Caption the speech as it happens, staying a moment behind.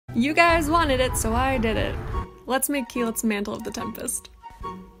You guys wanted it, so I did it. Let's make Keyleth's Mantle of the Tempest.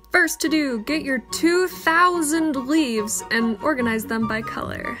 First to do, get your 2,000 leaves and organize them by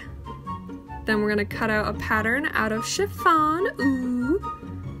color. Then we're gonna cut out a pattern out of chiffon.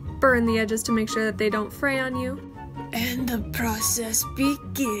 Ooh. Burn the edges to make sure that they don't fray on you. And the process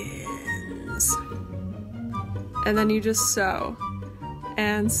begins. And then you just sew.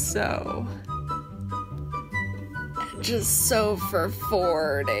 And sew. And just sew for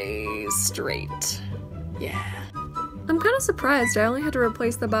 4 days straight. Yeah. I'm kind of surprised I only had to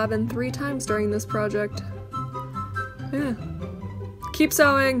replace the bobbin 3 times during this project. Yeah. Keep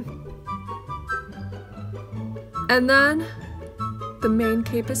sewing. And then the main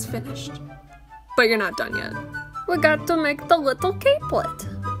cape is finished. But you're not done yet. We got to make the little capelet.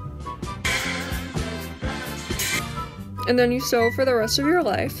 And then you sew for the rest of your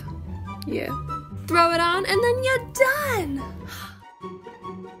life. Yeah. Throw it on and then you're done!